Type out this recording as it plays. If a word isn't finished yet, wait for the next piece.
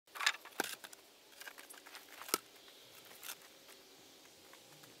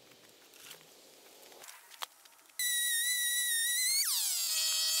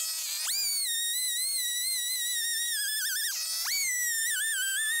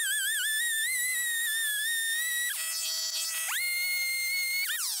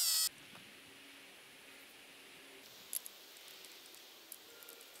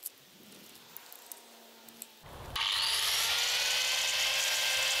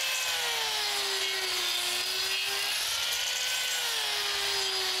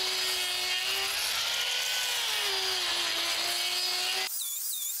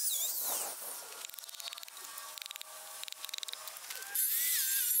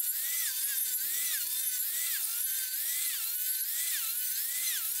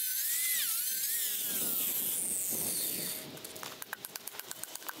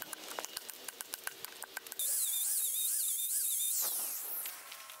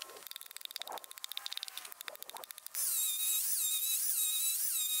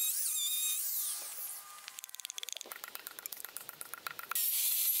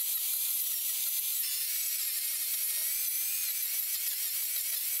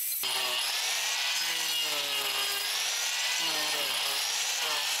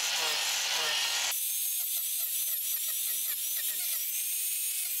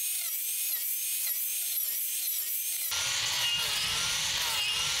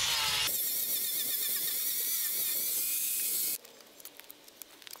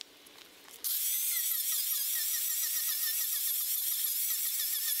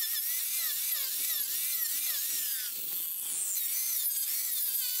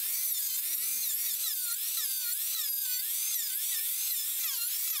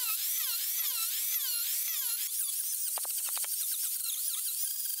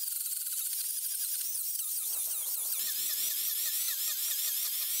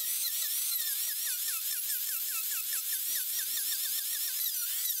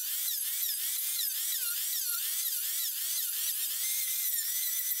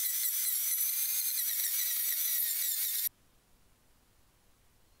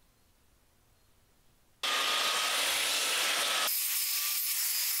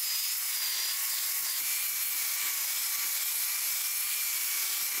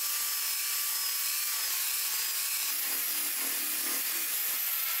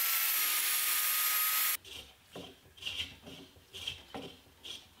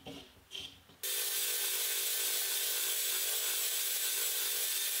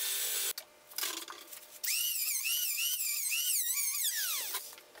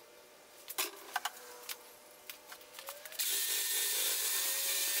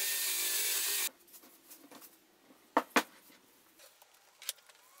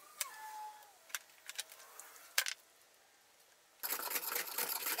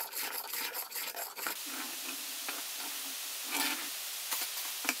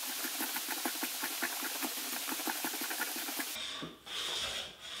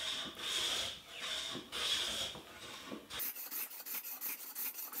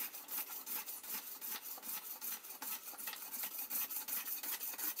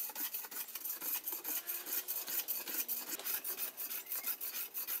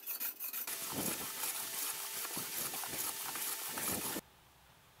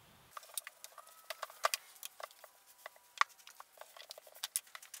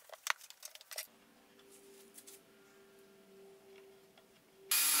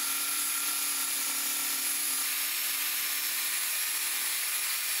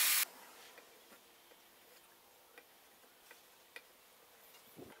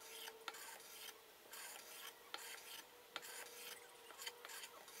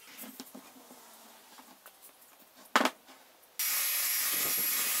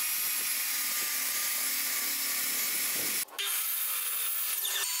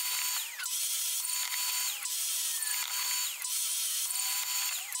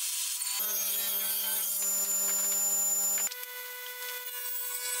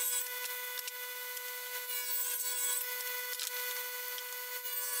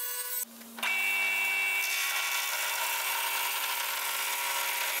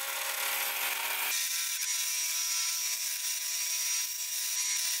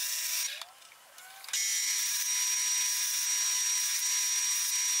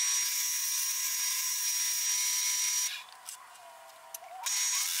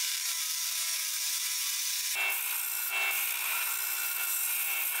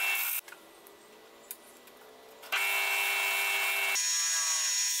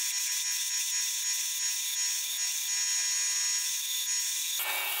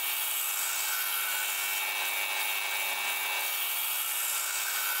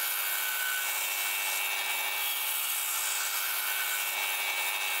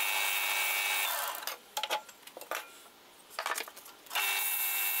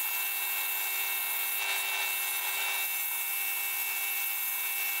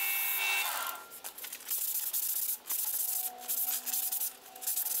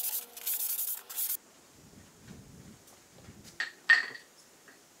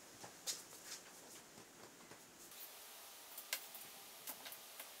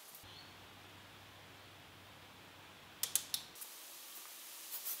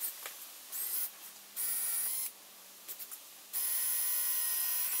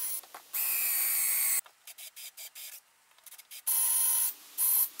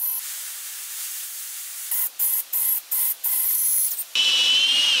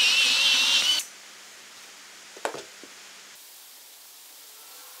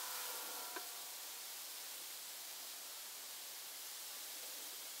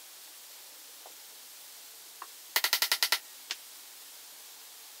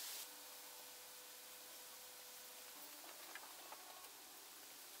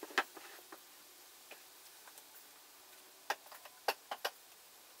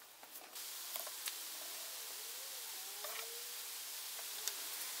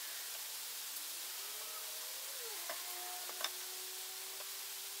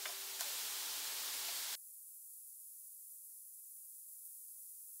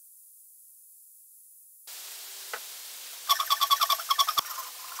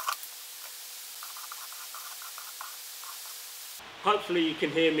Hopefully you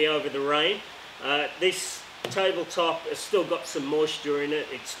can hear me over the rain. This tabletop has still got some moisture in it,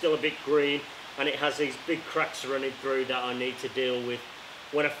 it's still a bit green, and it has these big cracks running through that I need to deal with.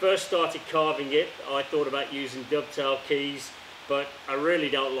 When I first started carving it, I thought about using dovetail keys, but I really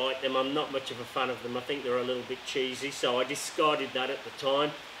don't like them. I'm not much of a fan of them. I think they're a little bit cheesy, so I discarded that at the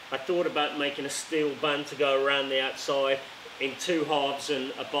time. I thought about making a steel band to go around the outside in two halves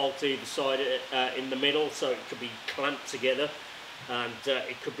and a bolt either side in the middle, so it could be clamped together and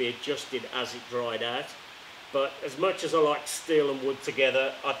it could be adjusted as it dried out. But as much as I like steel and wood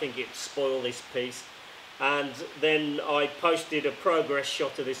together, I think it'd spoil this piece. And then I posted a progress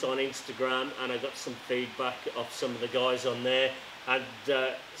shot of this on Instagram, and I got some feedback off some of the guys on there, and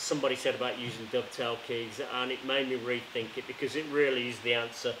somebody said about using dovetail keys, and it made me rethink it, because it really is the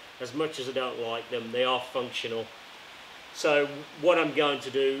answer. As much as I don't like them, they are functional. So what I'm going to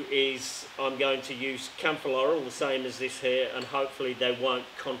do is I'm going to use Camphor Laurel, the same as this here, and hopefully they won't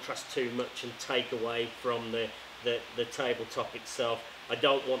contrast too much and take away from the tabletop itself. I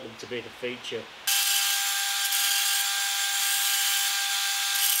don't want them to be the feature.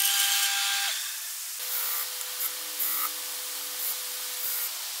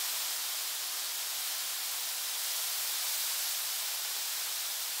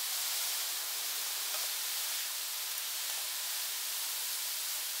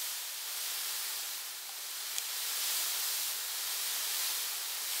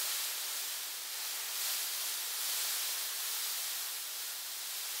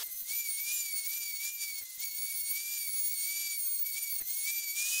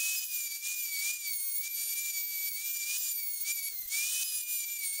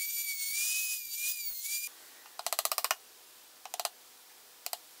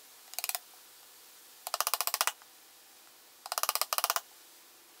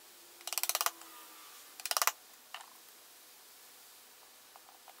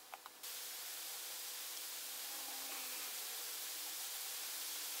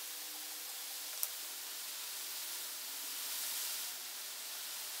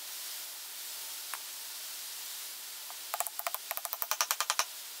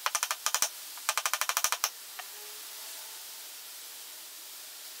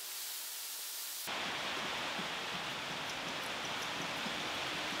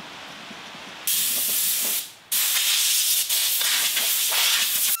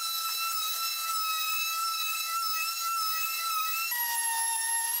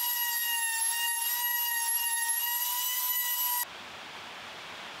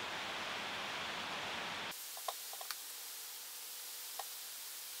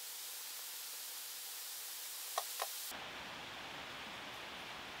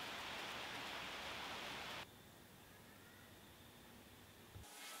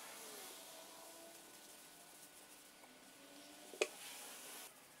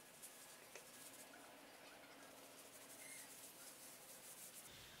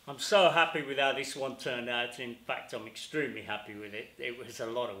 I'm so happy with how this one turned out. In fact, I'm extremely happy with it. It was a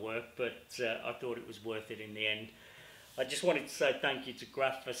lot of work, but I thought it was worth it in the end. I just wanted to say thank you to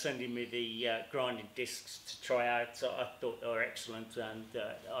Graff for sending me the grinding discs to try out. So I thought they were excellent, and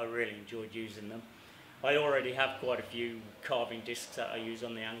I really enjoyed using them. I already have quite a few carving discs that I use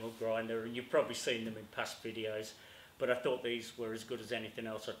on the angle grinder, and you've probably seen them in past videos, but I thought these were as good as anything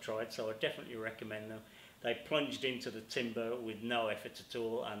else I've tried, so I definitely recommend them. They plunged into the timber with no effort at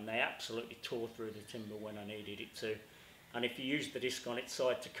all, and they absolutely tore through the timber when I needed it to. And if you used the disc on its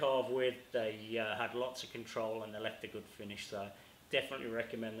side to carve with, they had lots of control and they left a good finish, so definitely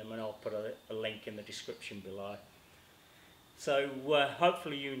recommend them, and I'll put a link in the description below. So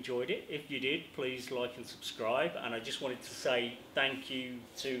hopefully you enjoyed it. If you did, please like and subscribe, and I just wanted to say thank you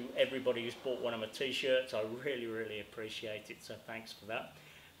to everybody who's bought one of my t-shirts. I really appreciate it, so thanks for that.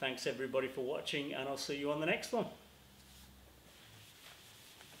 Thanks everybody for watching, and I'll see you on the next one.